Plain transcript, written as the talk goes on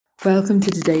Welcome to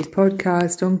today's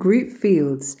podcast on group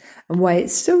fields and why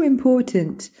it's so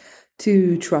important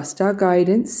to trust our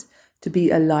guidance, to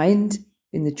be aligned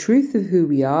in the truth of who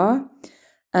we are,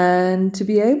 and to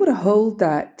be able to hold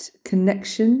that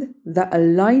connection, that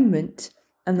alignment,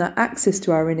 and that access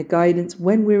to our inner guidance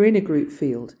when we're in a group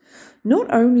field.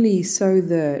 Not only so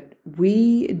that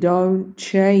we don't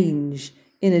change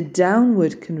in a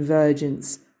downward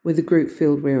convergence with the group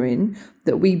field we're in,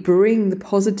 that we bring the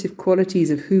positive qualities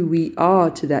of who we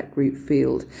are to that group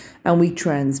field, and we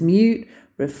transmute,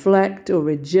 reflect, or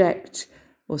reject,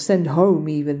 or send home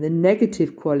even the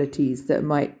negative qualities that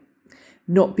might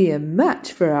not be a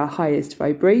match for our highest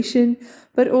vibration,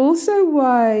 but also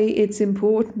why it's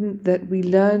important that we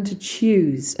learn to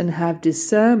choose and have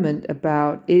discernment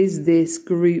about, is this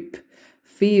group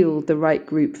field the right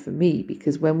group for me?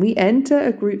 Because when we enter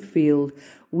a group field,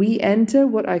 we enter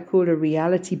what I call a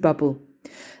reality bubble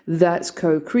that's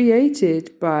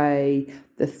co-created by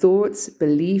the thoughts,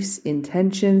 beliefs,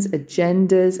 intentions,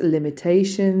 agendas,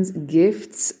 limitations,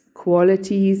 gifts,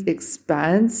 qualities,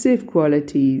 expansive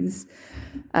qualities,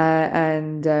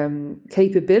 and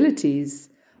capabilities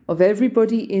of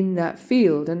everybody in that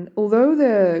field. And although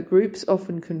the groups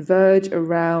often converge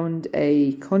around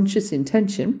a conscious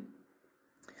intention,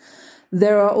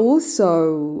 there are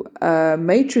also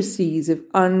matrices of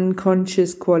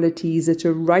unconscious qualities that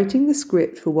are writing the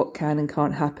script for what can and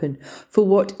can't happen, for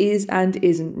what is and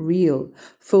isn't real,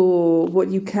 for what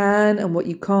you can and what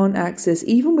you can't access,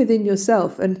 even within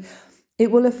yourself. And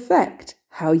it will affect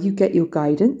how you get your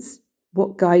guidance,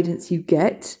 what guidance you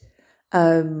get,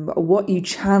 what you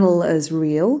channel as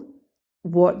real,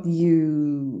 what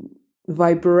you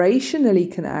vibrationally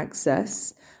can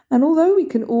access. And although we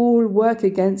can all work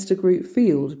against a group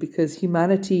field because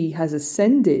humanity has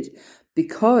ascended,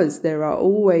 because there are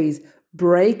always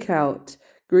breakout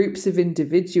groups of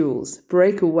individuals,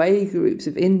 breakaway groups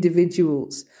of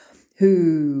individuals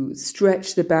who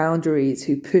stretch the boundaries,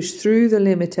 who push through the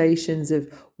limitations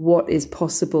of what is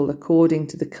possible according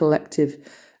to the collective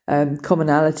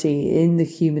commonality in the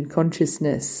human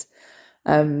consciousness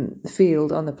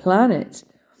field on the planet.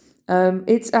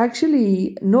 It's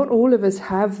actually not all of us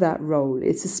have that role.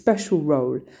 It's a special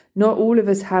role. Not all of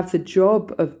us have the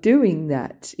job of doing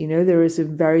that. You know, there are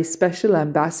some very special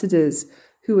ambassadors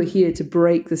who are here to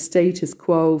break the status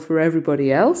quo for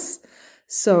everybody else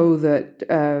so that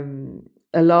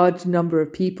a large number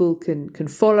of people can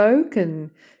follow,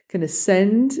 can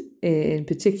ascend in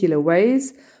particular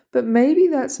ways. But maybe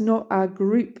that's not our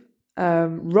group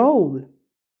role.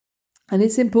 And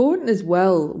it's important as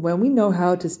well when we know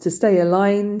how to stay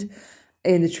aligned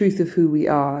in the truth of who we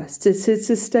are, to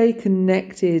stay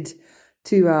connected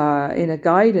to our inner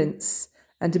guidance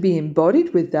and to be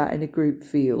embodied with that in a group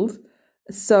field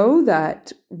so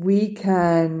that we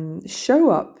can show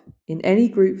up in any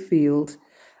group field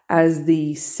as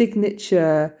the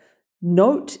signature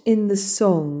note in the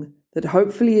song that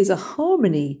hopefully is a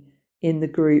harmony in the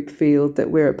group field that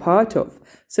we're a part of.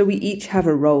 So we each have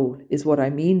a role, is what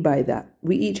I mean by that.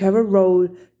 We each have a role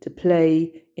to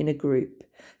play in a group.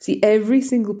 See, every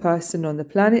single person on the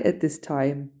planet at this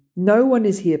time, no one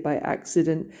is here by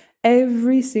accident.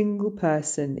 Every single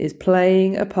person is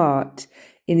playing a part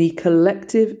in the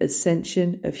collective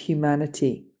ascension of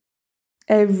humanity.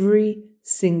 Every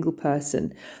single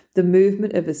person. The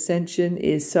movement of ascension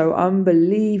is so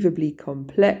unbelievably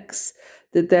complex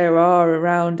that there are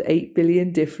around 8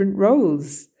 billion different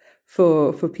roles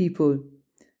for people.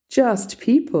 Just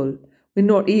people. We're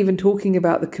not even talking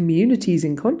about the communities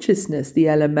in consciousness, the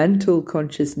elemental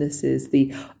consciousnesses,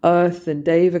 the earth and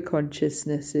deva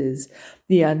consciousnesses,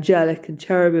 the angelic and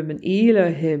cherubim and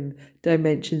Elohim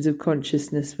dimensions of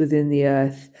consciousness within the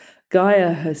earth,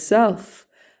 Gaia herself.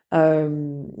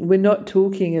 We're not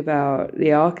talking about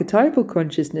the archetypal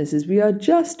consciousnesses. We are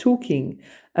just talking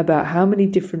about how many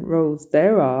different roles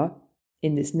there are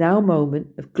in this now moment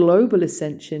of global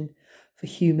ascension for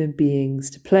human beings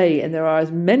to play. And there are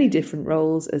as many different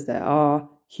roles as there are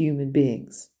human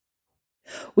beings.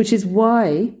 Which is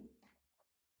why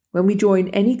when we join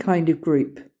any kind of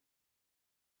group,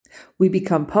 we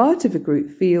become part of a group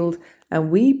field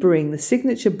and we bring the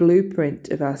signature blueprint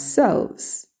of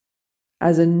ourselves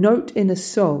as a note in a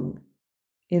song,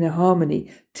 in a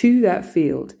harmony, to that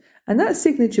field. And that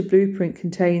signature blueprint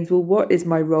contains, well, what is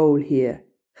my role here?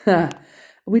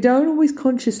 We don't always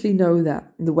consciously know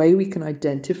that. And the way we can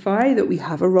identify that we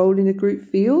have a role in a group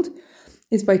field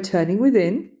is by turning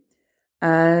within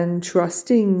and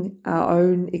trusting our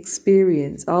own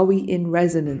experience. Are we in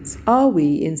resonance? Are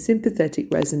we in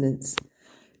sympathetic resonance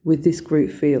with this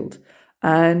group field?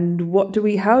 And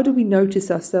how do we notice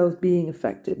ourselves being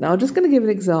affected? Now, I'm just going to give an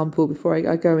example before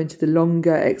I go into the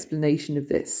longer explanation of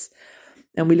this.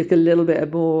 And we look a little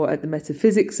bit more at the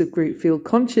metaphysics of group field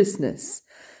consciousness.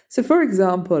 So, for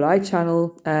example, I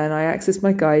channel and I access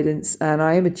my guidance, and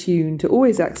I am attuned to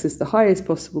always access the highest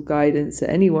possible guidance at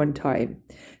any one time.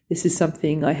 This is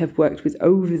something I have worked with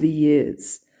over the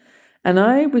years. And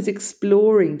I was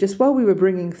exploring, just while we were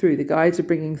the guides were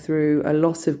bringing through a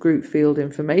lot of group field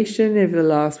information over the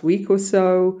last week or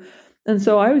so. And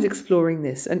so I was exploring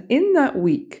this. And in that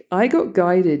week, I got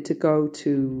guided to go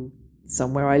to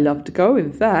somewhere I love to go,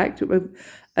 in fact,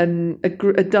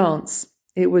 a dance.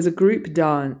 It was a group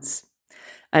dance.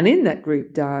 And in that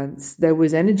group dance, there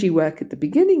was energy work at the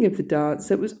beginning of the dance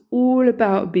that was all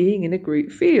about being in a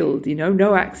group field.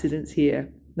 No accidents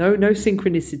here, no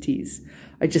synchronicities.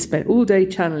 I just spent all day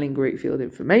channeling group field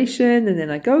information, and then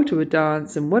I go to a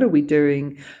dance, and what are we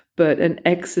doing but an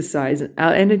exercise, an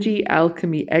energy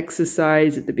alchemy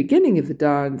exercise at the beginning of the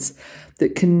dance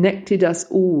that connected us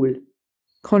all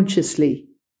consciously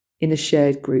in a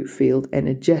shared group field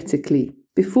energetically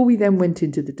before we then went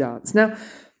into the dance. Now,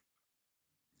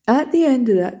 at the end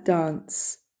of that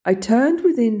dance, I turned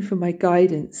within for my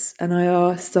guidance and I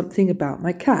asked something about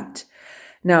my cat.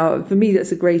 Now, for me,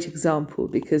 that's a great example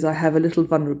because I have a little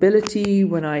vulnerability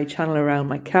when I channel around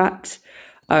my cat.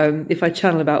 If I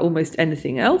channel about almost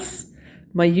anything else,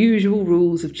 my usual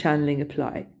rules of channeling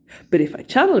apply. But if I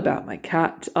channel about my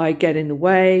cat, I get in the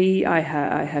way, I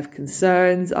have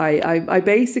concerns, I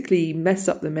basically mess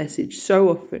up the message so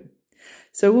often.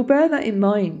 So we'll bear that in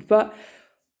mind. But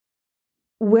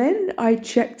when I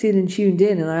checked in and tuned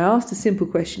in and I asked a simple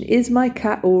question, is my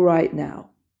cat all right now?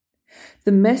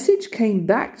 The message came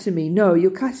back to me, no,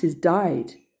 your cat has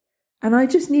died. And I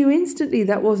just knew instantly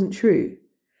that wasn't true.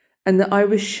 And that I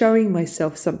was showing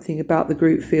myself something about the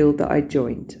group field that I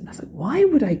joined. And I was like, why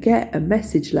would I get a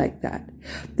message like that?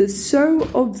 That's so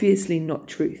obviously not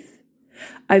truth.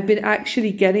 I've been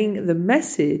actually getting the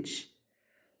message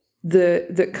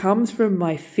that comes from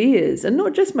my fears, and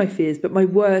not just my fears, but my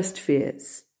worst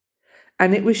fears.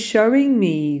 And it was showing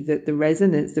me that the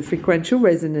resonance, the frequential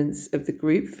resonance of the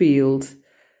group field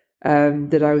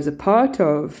that I was a part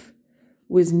of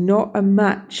was not a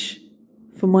match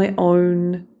for my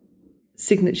own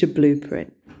signature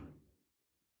blueprint.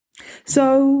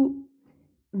 So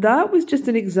that was just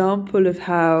an example of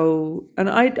how, and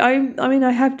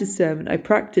I have discernment, I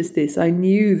practiced this. I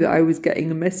knew that I was getting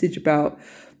a message about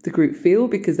the group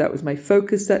field because that was my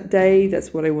focus that day.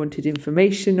 That's what I wanted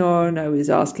information on. I was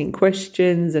asking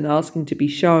questions and asking to be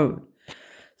shown.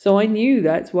 So I knew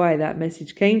that's why that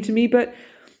message came to me, but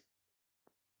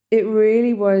it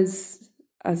really was,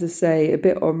 as I say, a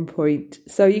bit on point.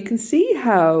 So you can see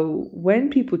how when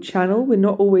people channel, we're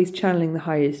not always channeling the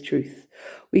highest truth.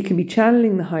 We can be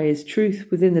channeling the highest truth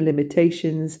within the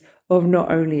limitations of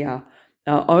not only our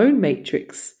own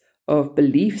matrix of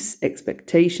beliefs,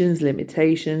 expectations,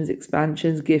 limitations,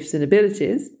 expansions, gifts, and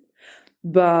abilities,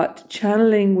 but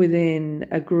channeling within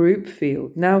a group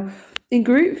field. Now, in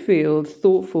group fields,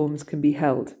 thought forms can be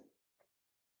held.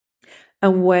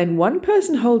 And when one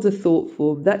person holds a thought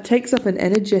form, that takes up an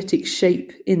energetic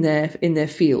shape in their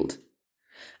field.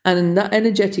 And that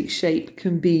energetic shape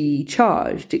can be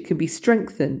charged, it can be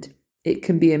strengthened, it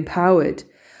can be empowered.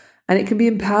 And it can be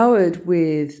empowered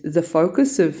with the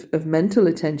focus of mental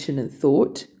attention and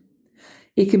thought.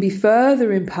 It can be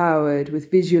further empowered with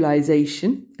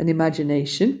visualization and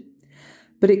imagination.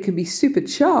 But it can be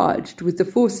supercharged with the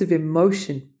force of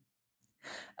emotion.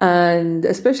 And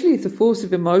especially if the force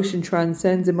of emotion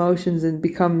transcends emotions and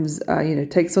becomes,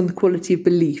 takes on the quality of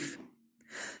belief.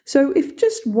 So if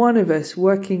just one of us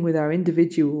working with our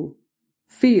individual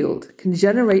field can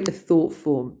generate a thought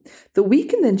form that we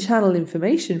can then channel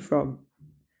information from.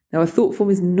 Now, a thought form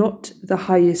is not the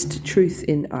highest truth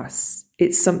in us.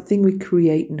 It's something we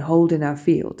create and hold in our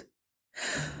field.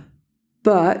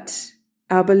 But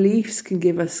our beliefs can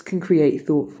create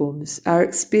thought forms. Our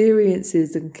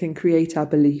experiences can create our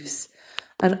beliefs.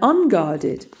 And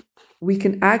unguarded, we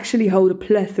can actually hold a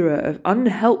plethora of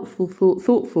unhelpful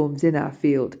thought forms in our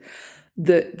field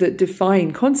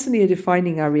that constantly are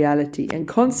defining our reality and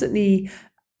constantly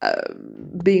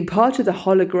being part of the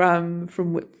hologram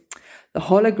the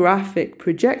holographic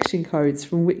projection codes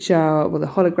from which the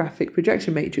holographic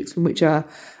projection matrix from which our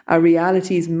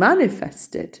reality is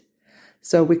manifested.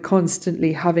 So we're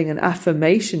constantly having an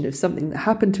affirmation of something that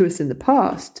happened to us in the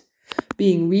past,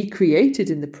 being recreated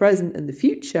in the present and the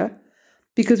future,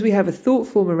 because we have a thought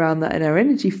form around that in our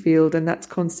energy field, and that's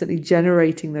constantly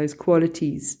generating those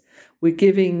qualities. We're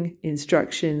giving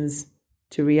instructions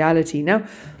to reality. Now,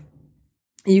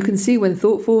 you can see when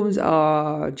thought forms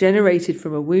are generated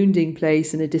from a wounding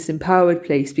place and a disempowered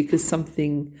place because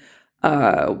something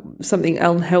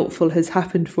unhelpful has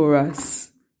happened for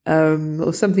us,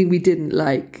 or something we didn't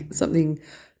like, something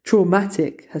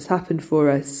traumatic has happened for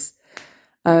us.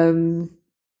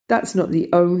 That's not the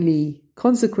only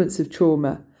consequence of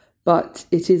trauma, but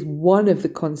it is one of the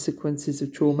consequences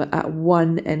of trauma at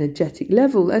one energetic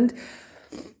level. And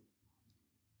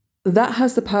that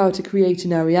has the power to create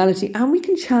in our reality, and we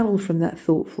can channel from that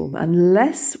thought form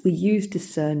unless we use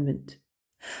discernment,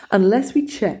 unless we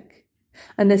check,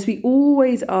 unless we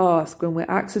always ask when we're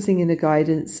accessing inner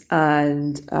guidance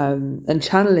and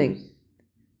channeling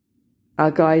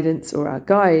our guidance or our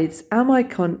guides, am I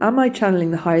channeling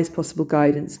the highest possible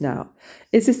guidance now?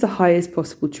 Is this the highest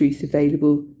possible truth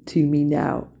available to me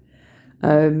now?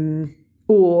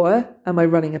 Or am I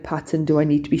running a pattern? Do I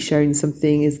need to be shown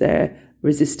something? Is there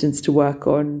resistance to work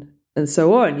on, and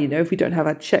so on? If we don't have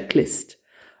a checklist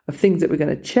of things that we're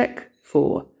going to check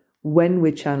for when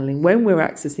we're channeling, when we're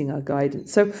accessing our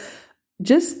guidance. So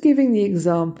just giving the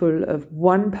example of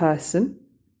one person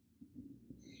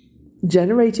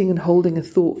generating and holding a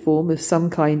thought form of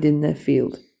some kind in their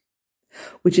field,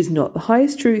 which is not the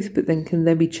highest truth, but then can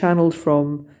then be channeled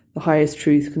from the highest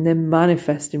truth, can then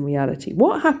manifest in reality.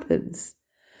 What happens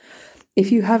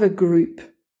if you have a group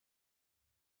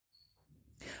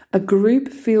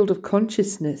field of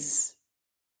consciousness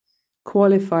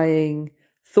qualifying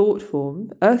a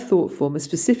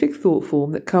specific thought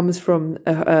form that comes from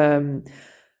a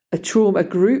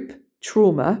group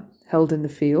trauma held in the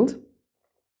field,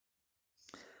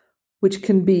 which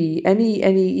can be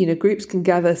any groups can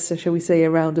gather, so shall we say,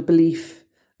 around a belief,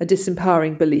 a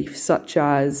disempowering belief, such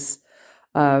as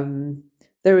they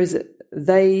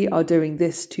are doing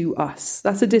this to us.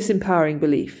 That's a disempowering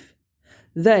belief.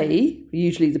 They,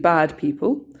 usually the bad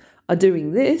people, are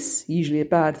doing this, usually a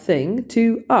bad thing,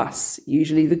 to us,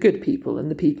 usually the good people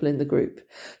and the people in the group.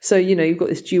 So, you've got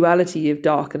this duality of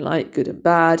dark and light, good and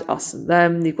bad, us and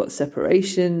them. You've got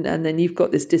separation, and then you've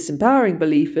got this disempowering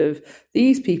belief of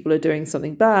these people are doing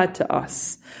something bad to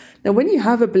us. Now, when you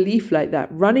have a belief like that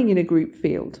running in a group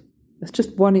field, that's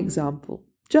just one example,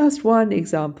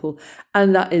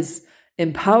 and that is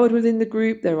empowered within the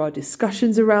group. There are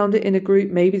discussions around it in a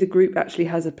group. Maybe the group actually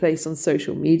has a place on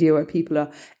social media where people are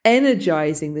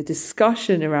energizing the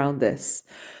discussion around this.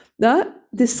 That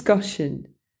discussion,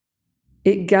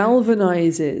 it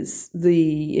galvanizes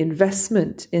the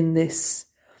investment in this,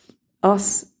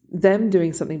 them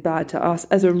doing something bad to us,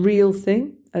 as a real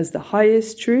thing, as the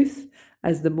highest truth,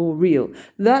 as the more real.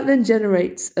 That then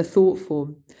generates a thought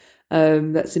form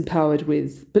that's empowered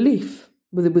with belief,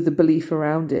 with a belief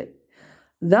around it.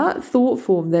 That thought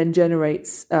form then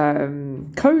generates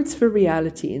codes for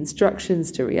reality,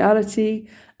 instructions to reality,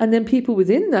 and then people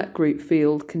within that group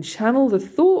field can channel the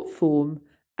thought form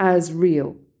as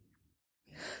real.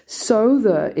 So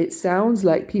that it sounds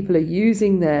like people are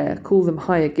using call them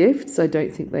higher gifts. I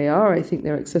don't think they are. I think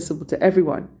they're accessible to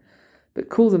everyone.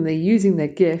 But they're using their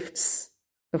gifts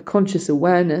of conscious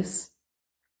awareness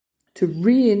to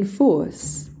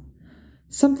reinforce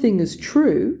something as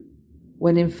true,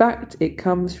 when in fact it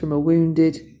comes from a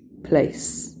wounded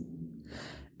place.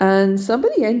 And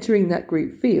somebody entering that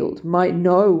group field might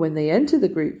know when they enter the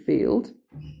group field,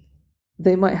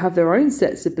 they might have their own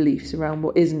sets of beliefs around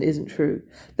what is and isn't true.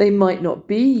 They might not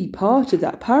be part of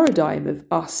that paradigm of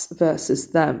us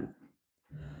versus them.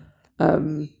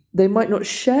 They might not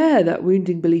share that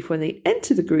wounding belief when they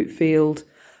enter the group field,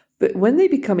 but when they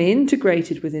become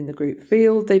integrated within the group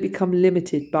field, they become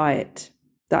limited by it,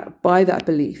 by that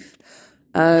belief.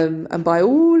 And by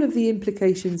all of the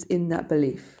implications in that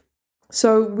belief.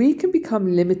 So we can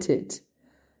become limited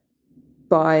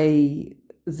by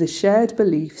the shared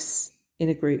beliefs in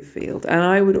a group field. And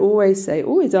I would always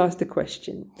ask the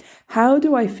question, how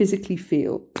do I physically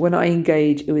feel when I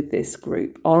engage with this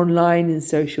group, online, in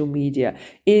social media,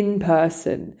 in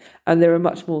person? And there are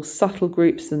much more subtle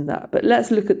groups than that. But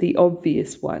let's look at the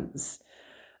obvious ones.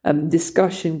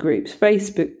 Discussion groups,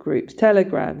 Facebook groups,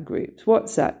 Telegram groups,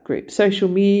 WhatsApp groups, social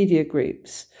media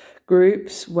groups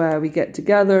where we get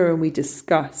together and we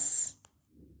discuss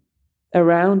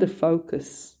around a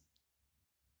focus,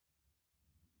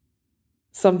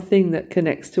 something that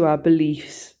connects to our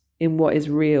beliefs in what is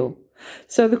real.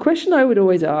 So the question I would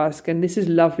always ask, and this is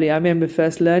lovely, I remember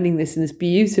first learning this in this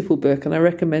beautiful book, and I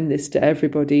recommend this to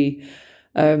everybody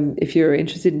if you're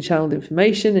interested in channeled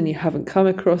information and you haven't come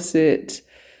across it.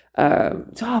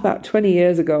 About 20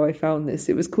 years ago I found this.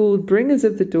 It was called Bringers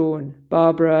of the Dawn,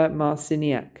 Barbara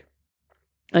Marciniak,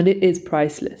 and it is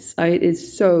priceless. It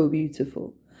is so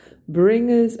beautiful.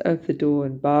 bringers of the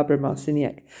dawn, Barbara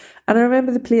Marciniak. And I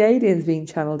remember the Pleiadians being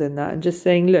channeled in that and just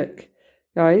saying, look,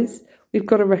 guys, we've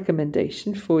got a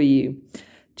recommendation for you.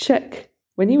 Check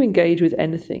when you engage with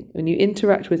anything, when you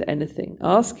interact with anything,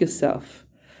 ask yourself,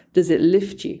 does it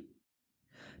lift you?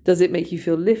 Does it make you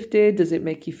feel lifted? Does it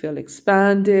make you feel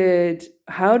expanded?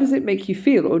 How does it make you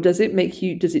feel? Or does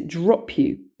it drop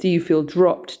you? Do you feel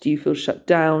dropped? Do you feel shut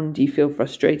down? Do you feel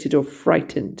frustrated or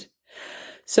frightened?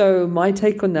 So my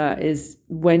take on that is,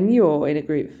 when you're in a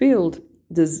group field,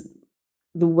 does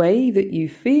the way that you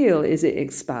feel, is it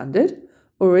expanded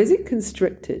or is it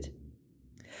constricted?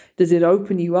 Does it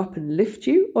open you up and lift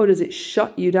you, or does it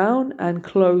shut you down and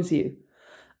close you?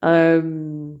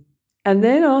 And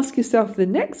then ask yourself the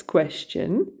next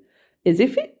question is,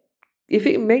 if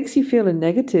it makes you feel a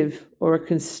negative or a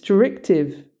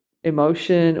constrictive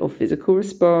emotion or physical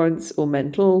response or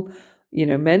mental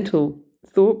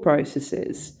thought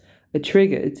processes are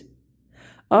triggered,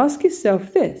 ask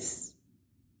yourself this: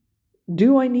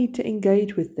 do I need to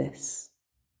engage with this?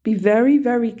 Be very,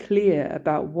 very clear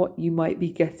about what you might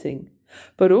be getting,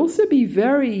 but also be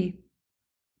very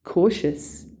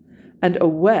cautious and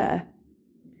aware,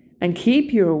 and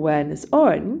keep your awareness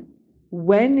on,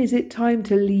 when is it time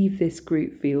to leave this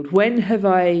group field? When have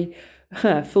I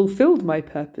fulfilled my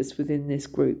purpose within this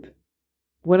group?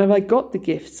 When have I got the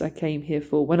gifts I came here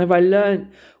for? When have I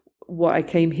learned what I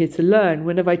came here to learn?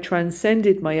 When have I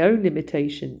transcended my own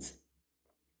limitations,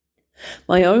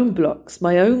 my own blocks,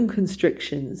 my own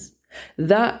constrictions,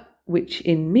 that which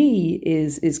in me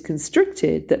is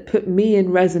constricted, that put me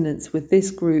in resonance with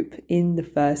this group in the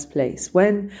first place?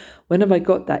 When have I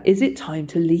got that? Is it time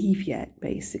to leave yet,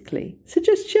 basically? So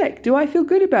just check, do I feel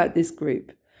good about this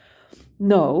group?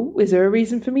 No. Is there a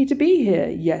reason for me to be here?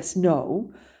 Yes,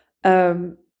 no.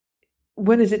 When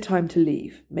is it time to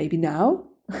leave? Maybe now?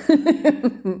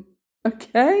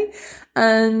 Okay.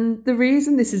 And the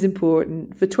reason this is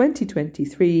important for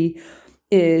 2023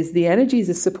 is the energies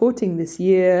are supporting this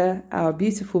year our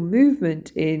beautiful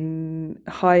movement in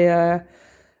higher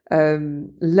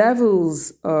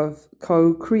levels of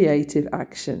co-creative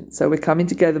action. So we're coming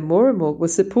together more and more. We're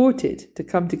supported to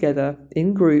come together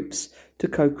in groups to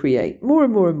co-create more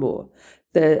and more and more.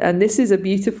 And this is a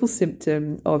beautiful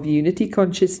symptom of unity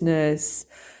consciousness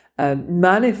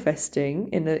manifesting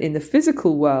in the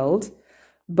physical world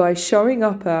by showing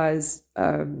up as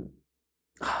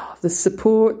the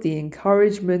support, the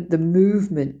encouragement, the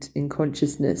movement in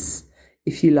consciousness,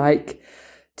 if you like,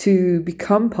 to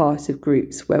become part of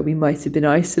groups where we might have been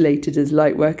isolated as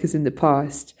light workers in the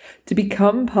past, to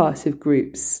become part of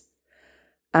groups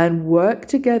and work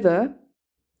together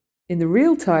in the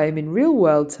real time, in real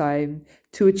world time,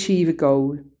 to achieve a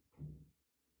goal,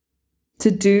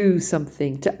 to do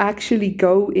something, to actually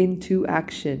go into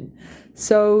action.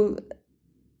 So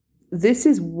this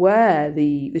is where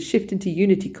the shift into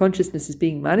unity consciousness is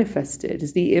being manifested,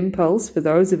 is the impulse for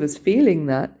those of us feeling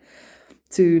that,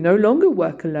 to no longer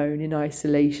work alone in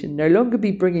isolation, no longer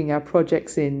be bringing our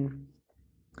projects into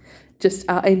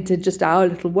just our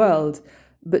little world,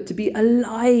 but to be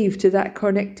alive to that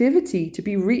connectivity, to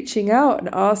be reaching out and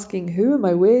asking, who am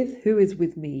I with? Who is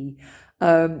with me?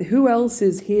 Who else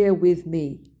is here with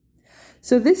me?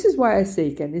 So this is why I say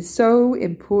again, it's so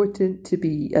important to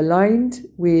be aligned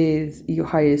with your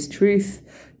highest truth,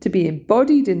 to be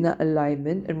embodied in that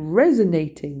alignment and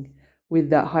resonating with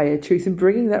that higher truth and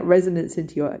bringing that resonance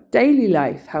into your daily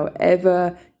life,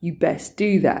 however you best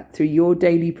do that, through your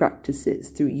daily practices,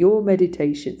 through your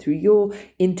meditation, through your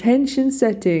intention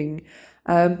setting,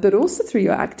 but also through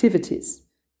your activities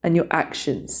and your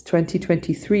actions.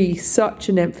 2023, such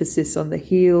an emphasis on the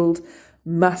healed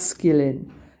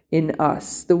masculine in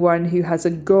us, the one who has a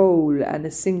goal and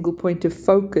a single point of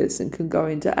focus and can go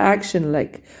into action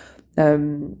like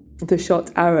the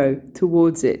shot arrow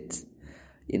towards it.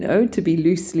 To be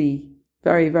loosely,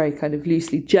 very, very kind of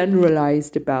loosely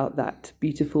generalized about that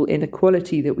beautiful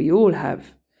inequality that we all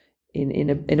have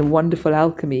in a wonderful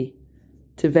alchemy,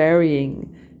 to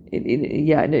varying,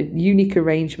 in a unique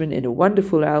arrangement, in a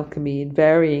wonderful alchemy, in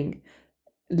varying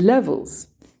levels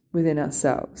within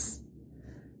ourselves.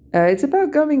 It's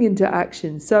about going into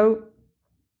action. So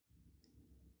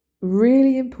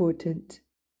really important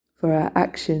for our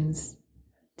actions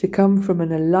to come from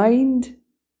an aligned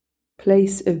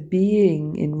place of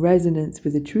being in resonance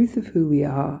with the truth of who we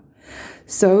are,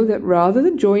 so that rather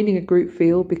than joining a group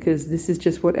field because this is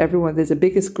just what there's a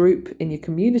biggest group in your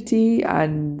community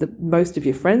and most of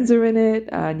your friends are in it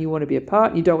and you want to be a part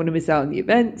and you don't want to miss out on the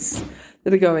events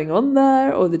that are going on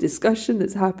there or the discussion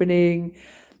that's happening,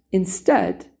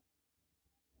 instead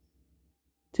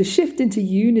to shift into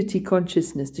unity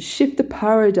consciousness, to shift the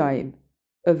paradigm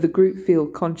of the group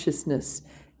field consciousness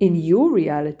in your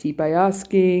reality by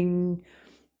asking,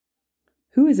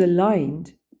 who is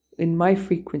aligned in my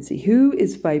frequency? Who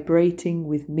is vibrating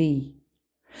with me?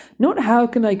 Not how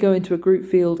can I go into a group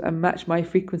field and match my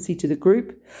frequency to the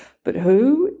group, but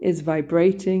who is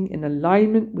vibrating in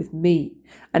alignment with me?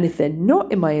 And if they're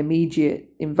not in my immediate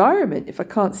environment, if I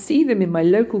can't see them in my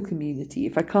local community,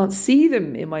 if I can't see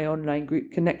them in my online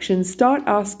group connections, start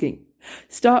asking.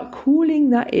 Start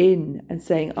calling that in and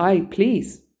saying,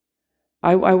 please,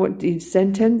 I want to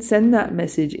send that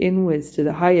message inwards to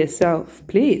the higher self,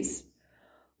 please.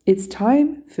 It's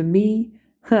time for me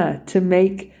to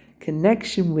make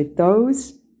connection with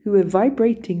those who are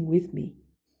vibrating with me,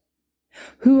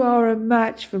 who are a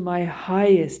match for my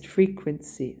highest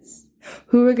frequencies,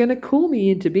 who are going to call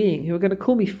me into being, who are going to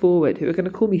call me forward, who are going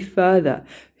to call me further,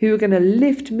 who are going to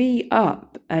lift me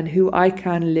up and who I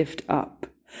can lift up,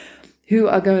 who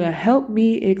are going to help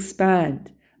me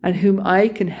expand and whom I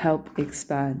can help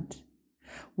expand.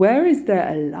 Where is there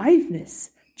aliveness,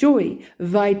 joy,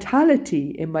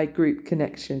 vitality in my group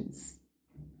connections?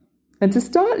 And to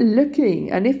start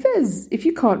looking, and if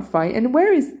you can't find, and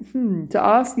where is, to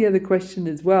ask the other question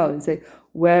as well and say,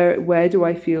 where do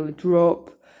I feel a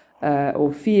drop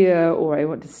or fear, or I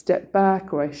want to step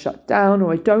back, or I shut down,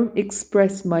 or I don't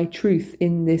express my truth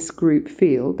in this group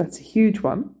field? That's a huge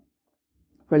one.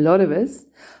 For a lot of us,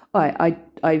 I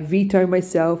veto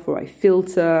myself, or I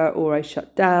filter, or I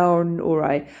shut down, or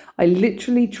I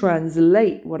literally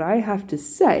translate what I have to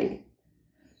say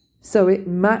so it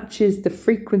matches the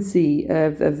frequency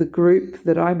of the group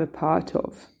that I'm a part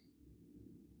of.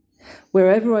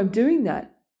 Wherever I'm doing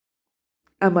that,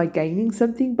 am I gaining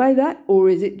something by that, or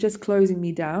is it just closing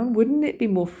me down? Wouldn't it be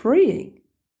more freeing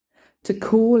to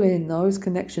call in those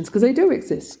connections? Because they do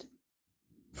exist.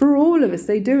 For all of us,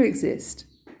 they do exist.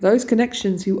 Those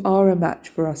connections who are a match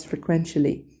for us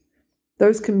frequentially.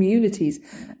 Those communities.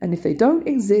 And if they don't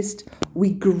exist,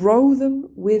 we grow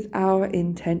them with our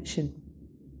intention.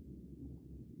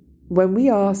 When we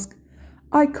ask,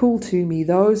 I call to me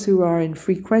those who are in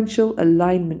frequential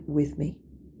alignment with me.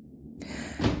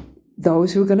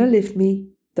 Those who are going to lift me,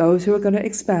 those who are going to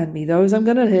expand me, those I'm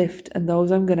going to lift, and those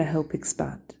I'm going to help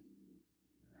expand.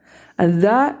 And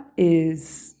that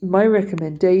is my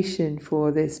recommendation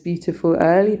for this beautiful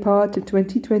early part of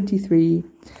 2023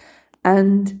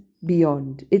 and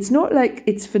beyond. It's not like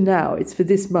it's for now, it's for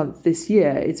this month, this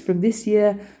year. It's from this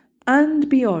year and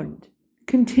beyond,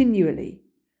 continually.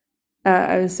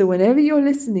 So whenever you're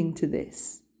listening to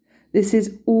this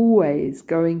is always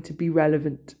going to be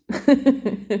relevant.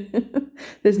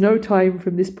 There's no time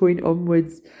from this point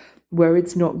onwards where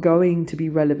it's not going to be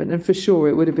relevant. And for sure,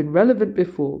 it would have been relevant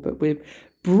before, but we're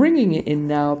bringing it in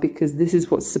now because this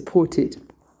is what's supported.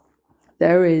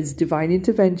 There is divine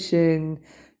intervention,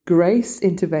 grace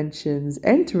interventions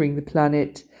entering the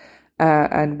planet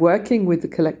and working with the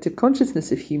collective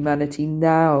consciousness of humanity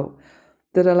now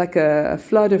that are like a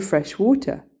flood of fresh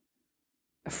water,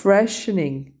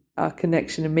 freshening our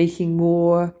connection and making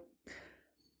more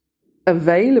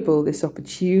available this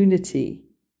opportunity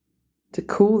to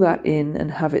call that in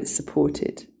and have it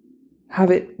supported,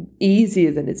 have it easier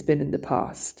than it's been in the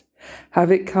past, have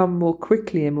it come more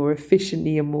quickly and more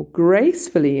efficiently and more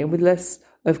gracefully and with less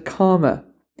of karma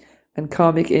and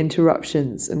karmic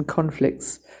interruptions and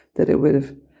conflicts that it would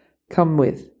have come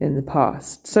with in the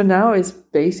past. So now is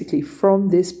basically from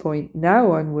this point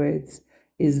now onwards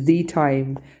is the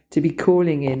time to be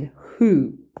calling in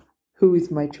who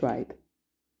is my tribe.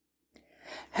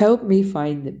 Help me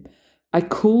find them. I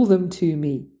call them to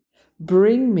me.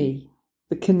 Bring me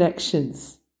the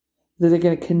connections that are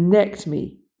going to connect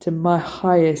me to my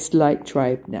highest light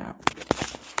tribe now.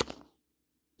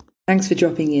 Thanks for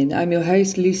dropping in. I'm your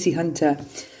host, Lucy Hunter.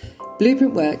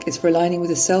 Blueprint work is for aligning with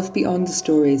the self beyond the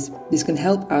stories. This can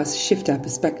help us shift our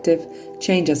perspective,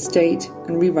 change our state,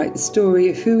 and rewrite the story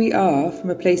of who we are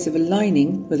from a place of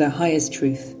aligning with our highest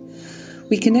truth.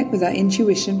 We connect with our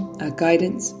intuition, our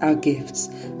guidance, our gifts,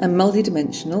 and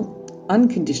multidimensional,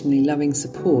 unconditionally loving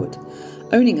support,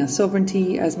 owning our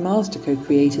sovereignty as master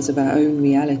co-creators of our own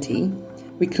reality,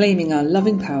 reclaiming our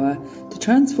loving power to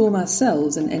transform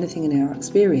ourselves and anything in our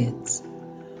experience.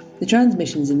 The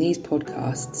transmissions in these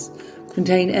podcasts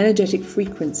contain energetic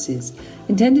frequencies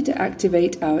intended to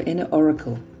activate our inner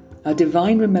oracle, our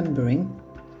divine remembering,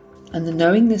 and the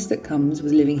knowingness that comes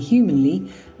with living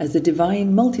humanly as the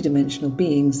divine multidimensional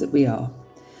beings that we are.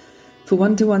 For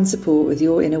one-to-one support with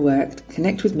your inner work,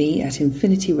 connect with me at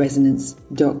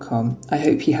infinityresonance.com. I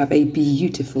hope you have a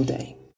beautiful day.